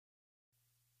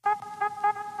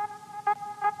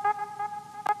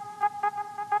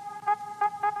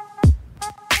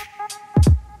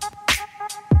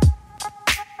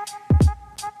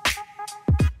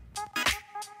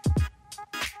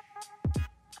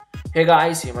Hey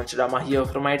guys, Himanshu here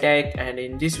from iTech, and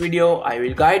in this video I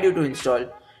will guide you to install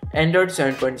Android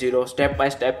 7.0 step by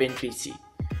step in PC.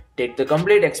 Take the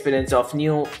complete experience of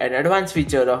new and advanced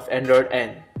feature of Android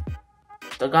N.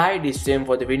 The guide is same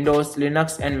for the Windows,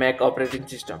 Linux and Mac operating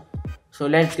system. So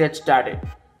let's get started.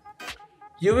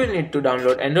 You will need to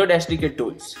download Android SDK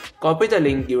tools. Copy the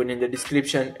link given in the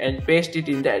description and paste it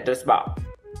in the address bar.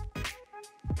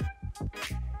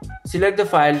 Select the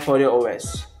file for your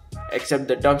OS. Accept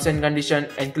the terms and conditions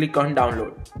and click on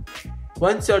download.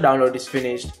 Once your download is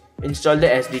finished, install the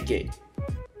SDK.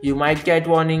 You might get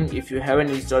warning if you haven't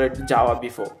installed the Java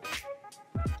before.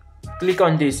 Click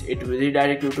on this, it will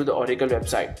redirect you to the Oracle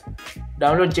website.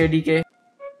 Download JDK.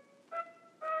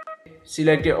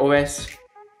 Select your OS.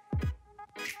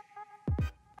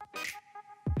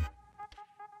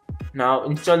 Now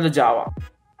install the Java.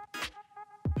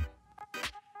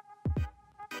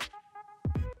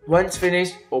 Once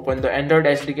finished, open the Android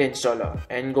SDK installer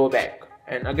and go back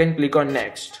and again click on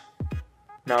next.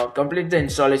 Now complete the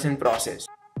installation process.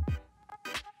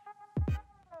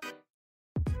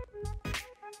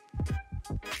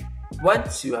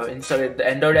 Once you have installed the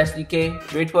Android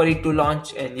SDK, wait for it to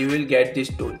launch and you will get these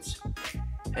tools.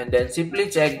 And then simply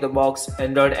check the box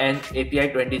Android N API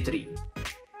 23.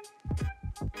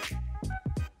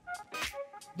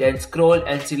 Then scroll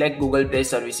and select Google Play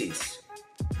Services.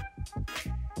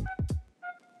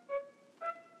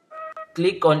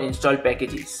 Click on Install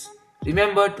Packages.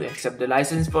 Remember to accept the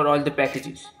license for all the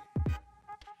packages.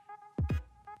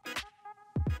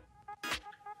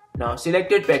 Now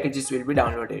selected packages will be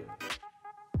downloaded.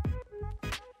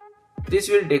 This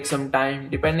will take some time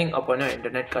depending upon your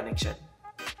internet connection.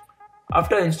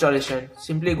 After installation,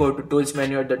 simply go to Tools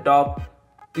menu at the top,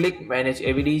 click Manage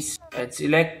AVDs and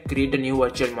select Create a new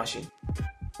virtual machine.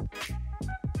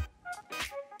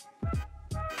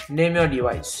 Name your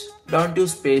device. Don't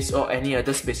use space or any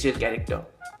other special character.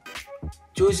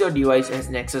 Choose your device as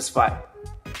Nexus 5.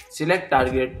 Select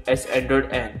target as Android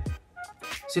N.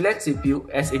 Select CPU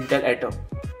as Intel Atom.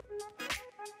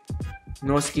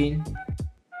 No skin.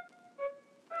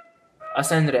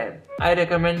 Assign RAM. I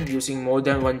recommend using more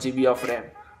than 1 GB of RAM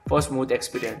for smooth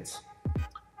experience.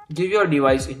 Give your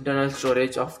device internal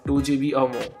storage of 2 GB or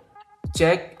more.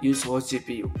 Check Use host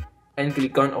GPU and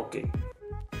click on OK.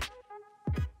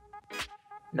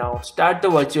 Now start the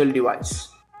virtual device.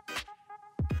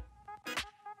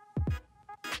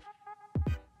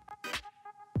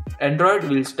 Android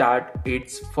will start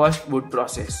its first boot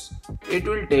process. It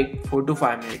will take 4 to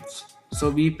 5 minutes,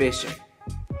 so be patient.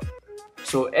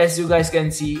 So as you guys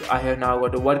can see, I have now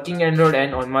got a working Android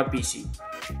N on my PC.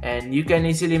 And you can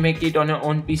easily make it on your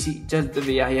own PC just the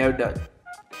way I have done.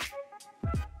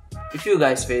 If you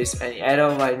guys face any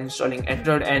error while installing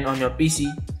Android N on your PC,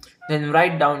 then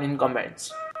write down in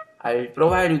comments. I will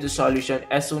provide you the solution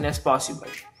as soon as possible.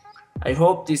 I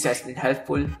hope this has been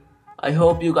helpful. I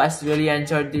hope you guys really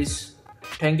enjoyed this.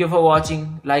 Thank you for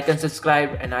watching, like and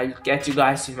subscribe, and I'll catch you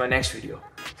guys in my next video.